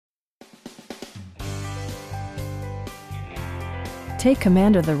Take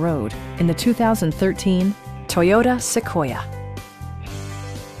command of the road in the 2013 Toyota Sequoia.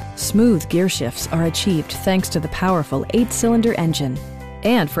 Smooth gear shifts are achieved thanks to the powerful 8-cylinder engine.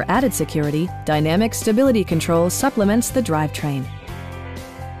 And for added security, dynamic stability control supplements the drivetrain.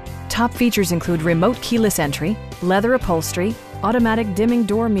 Top features include remote keyless entry, leather upholstery, automatic dimming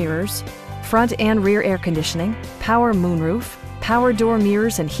door mirrors, front and rear air conditioning, power moonroof, power door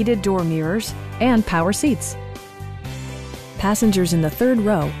mirrors and heated door mirrors, and power seats. Passengers in the third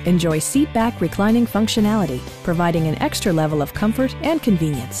row enjoy seat-back reclining functionality, providing an extra level of comfort and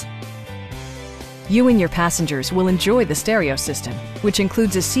convenience. You and your passengers will enjoy the stereo system, which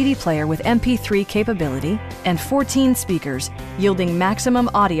includes a CD player with MP3 capability and 14 speakers, yielding maximum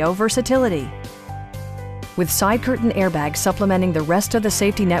audio versatility. With side curtain airbags supplementing the rest of the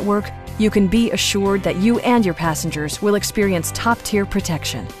safety network, you can be assured that you and your passengers will experience top-tier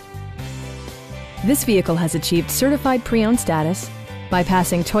protection. This vehicle has achieved certified pre-owned status by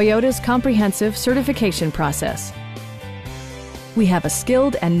passing Toyota's comprehensive certification process. We have a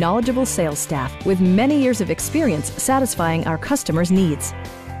skilled and knowledgeable sales staff with many years of experience satisfying our customers' needs.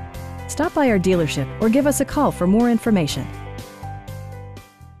 Stop by our dealership or give us a call for more information.